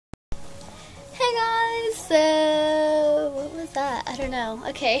was that? I don't know.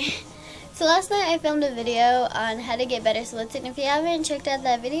 Okay. So last night I filmed a video on how to get better splits, and if you haven't checked out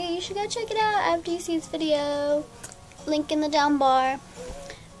that video, you should go check it out after you see this video. Link in the down bar.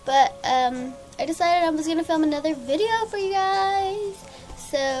 But I decided I was going to film another video for you guys.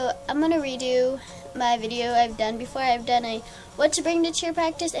 So I'm going to redo my video I've done before. I've done a what to bring to cheer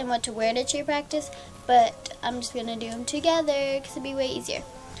practice and what to wear to cheer practice, but I'm just going to do them together because it'd be way easier.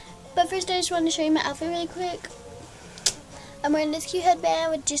 But first I just wanted to show you my outfit really quick. I'm wearing this cute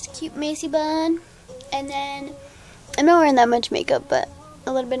headband with just a cute Macy bun, and then I'm not wearing that much makeup, but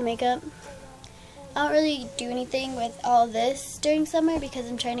a little bit of makeup. I don't really do anything with all this during summer because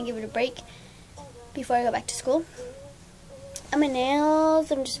I'm trying to give it a break before I go back to school. On my nails,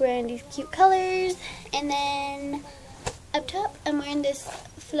 I'm just wearing these cute colors, and then up top I'm wearing this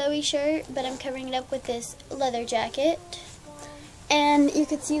flowy shirt, but I'm covering it up with this leather jacket. And you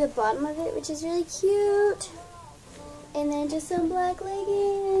can see the bottom of it, which is really cute. And then just some black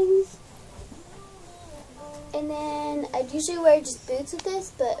leggings. And then I'd usually wear just boots with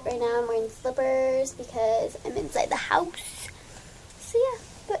this, but right now I'm wearing slippers because I'm inside the house. So yeah,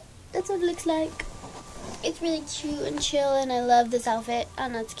 but that's what it looks like. It's really cute and chill, and I love this outfit. I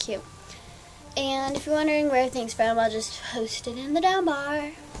know it's cute. And if you're wondering where everything's from, I'll just post it in the down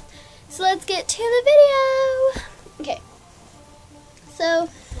bar. So let's get to the video. Okay. So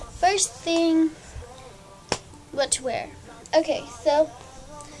first thing, what to wear. Okay, so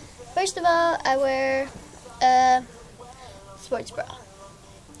first of all, I wear a sports bra,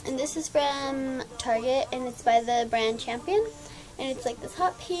 and this is from Target, and it's by the brand Champion, and it's like this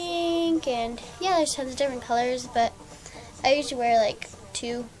hot pink, and yeah, there's tons of different colors, but I usually wear like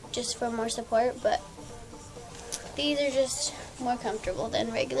 2 just for more support, but these are just more comfortable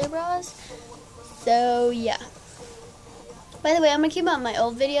than regular bras. So yeah, by the way, I'm gonna keep on my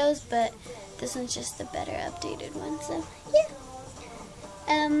old videos, but this one's just the better updated one, so yeah.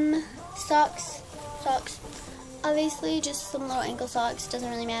 Socks. Obviously, just some little ankle socks, doesn't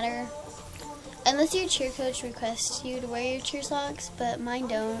really matter. Unless your cheer coach requests you to wear your cheer socks, but mine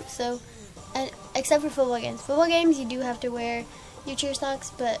don't, so, except for football games. Football games, you do have to wear your cheer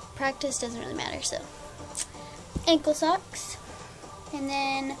socks, but practice doesn't really matter, so. Ankle socks. And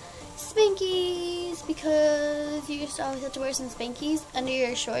then Spankies, because you just always have to wear some Spankies under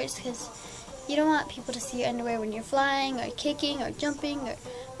your shorts, because you don't want people to see your underwear when you're flying or kicking or jumping or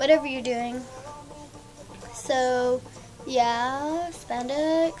whatever you're doing. So yeah,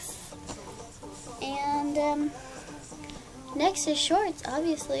 spandex. And next is shorts,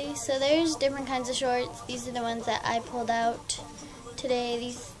 obviously. So there's different kinds of shorts. These are the ones that I pulled out today.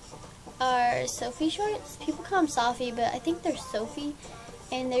 These are Sophie shorts. People call them Sophie, but I think they're Sophie.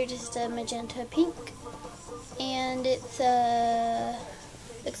 And they're just a magenta pink. And it's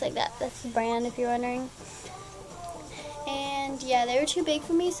looks like that. That's the brand, if you're wondering. And yeah, they were too big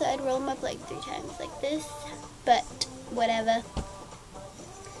for me, so I'd roll them up like 3 times like this. But whatever.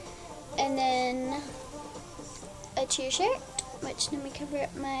 And then a cheer shirt, which let me cover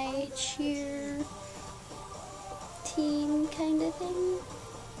up my cheer team kind of thing.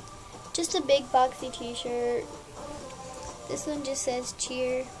 Just a big boxy t-shirt. This one just says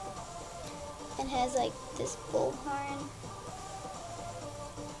cheer and has like this bullhorn.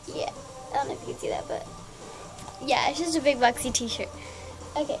 Yeah, I don't know if you can see that, but yeah, it's just a big boxy t-shirt.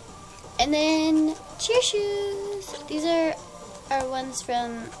 Okay, and then cheer shoes. These are our ones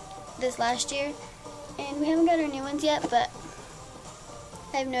from this last year, and we haven't got our new ones yet, but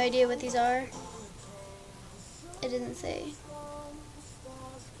I have no idea what these are. It didn't say,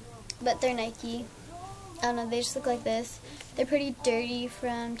 but they're Nike. I don't know, they just look like this. They're pretty dirty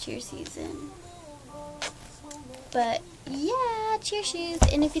from cheer season. But yeah, cheer shoes.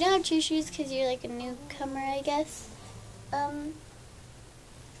 And if you don't have cheer shoes because you're like a newcomer, I guess,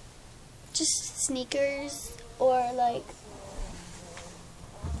 just sneakers or like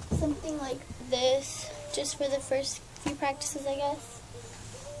something like this, just for the first few practices, I guess.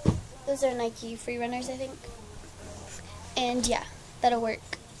 Those are Nike Free Runners, I think. And yeah, that'll work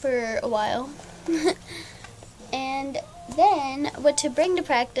for a while. And then, what to bring to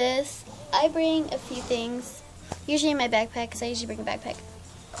practice, I bring a few things, usually in my backpack, because I usually bring a backpack.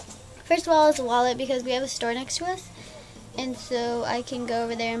 First of all, is a wallet, because we have a store next to us, and so I can go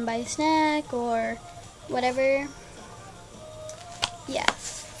over there and buy a snack, or whatever. Yeah,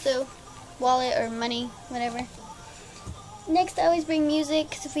 so, wallet or money, whatever. Next, I always bring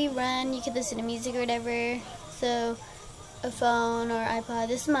music, because if we run, you can listen to music or whatever, so a phone or iPod.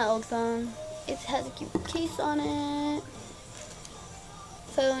 This is my old phone. It has a cute case on it.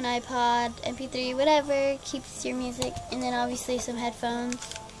 Phone, iPod, MP3, whatever keeps your music, and then obviously some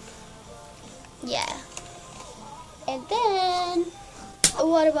headphones. Yeah. And then a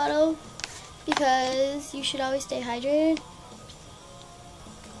water bottle, because you should always stay hydrated.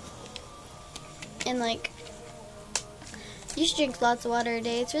 And like, you should drink lots of water a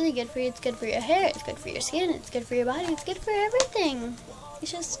day. It's really good for you. It's good for your hair. It's good for your skin. It's good for your body. It's good for everything.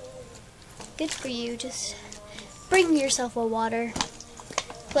 It's just good for you. Just bring yourself a water.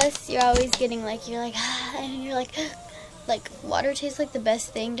 Plus, you're always getting like, you're like, and you're like water tastes like the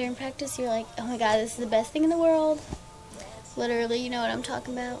best thing during practice. You're like, oh my god, this is the best thing in the world. Literally, you know what I'm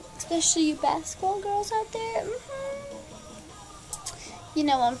talking about. Especially you basketball girls out there. You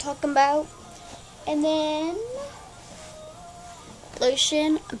know what I'm talking about. And then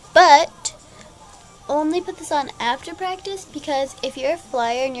lotion, but only put this on after practice, because if you're a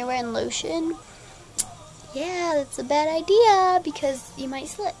flyer and you're wearing lotion, yeah, that's a bad idea, because you might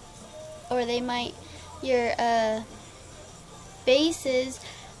slip, or your bases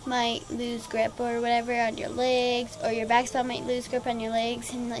might lose grip or whatever on your legs, or your backstop might lose grip on your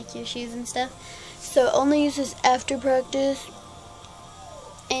legs and like your shoes and stuff. So only use this after practice.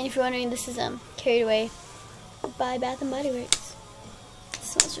 And if you're wondering, this is Carried Away by Bath and Body Works. It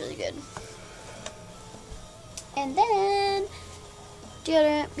smells really good. And then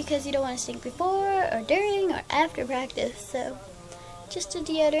deodorant, because you don't want to stink before or during or after practice. So just a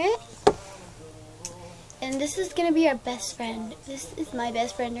deodorant. And this is gonna be our best friend. This is my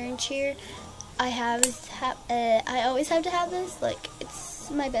best friend during cheer. I always have to have this. Like, it's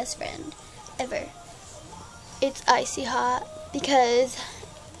my best friend ever. It's icy hot, because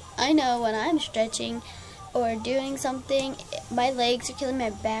I know when I'm stretching or doing something, my legs are killing me,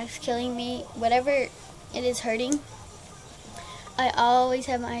 my back's killing me, whatever it is hurting, I always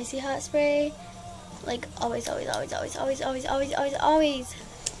have my icy hot spray. Like, always, always, always, always, always, always, always, always, always.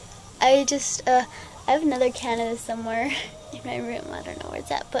 I have another can of this somewhere in my room. I don't know where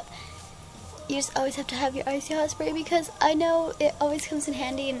it's at, but you just always have to have your icy hot spray, because I know it always comes in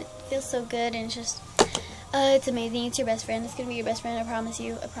handy and it feels so good, and it's just, it's amazing. It's your best friend. It's going to be your best friend, I promise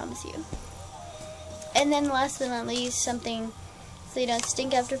you. I promise you. And then last but not least, something so you don't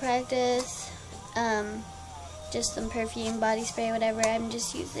stink after practice. Just some perfume, body spray, whatever. I'm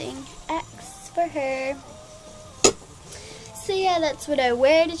just using Axe for her. So yeah, that's what I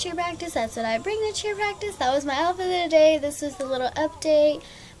wear to cheer practice. That's what I bring to cheer practice. That was my outfit of the day. This was the little update.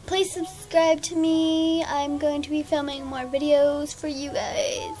 Please subscribe to me. I'm going to be filming more videos for you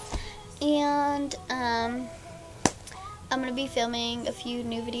guys. And I'm going to be filming a few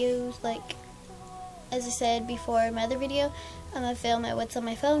new videos. Like, as I said before in my other video, I'm going to film a What's on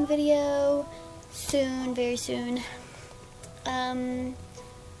My Phone video soon, very soon. And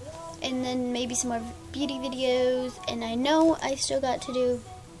then maybe some more beauty videos. And I know I still got to do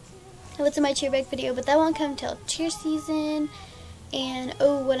What's in My cheer bag video, but that won't come till cheer season. And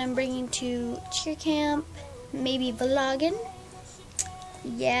what I'm bringing to cheer camp, maybe vlogging.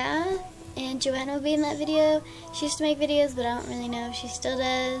 Yeah, and Joanna will be in that video. She used to make videos, but I don't really know if she still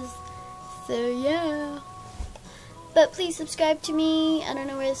does. So yeah. But please subscribe to me. I don't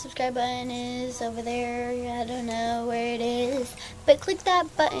know where the subscribe button is. Over there. I don't know where it is. But click that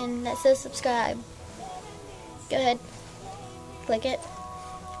button that says subscribe. Go ahead. Click it.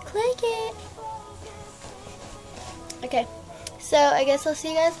 Click it. Okay. So I guess I'll see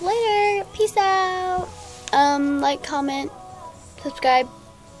you guys later. Peace out. Like, comment, subscribe,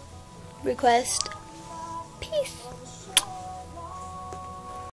 request. Peace.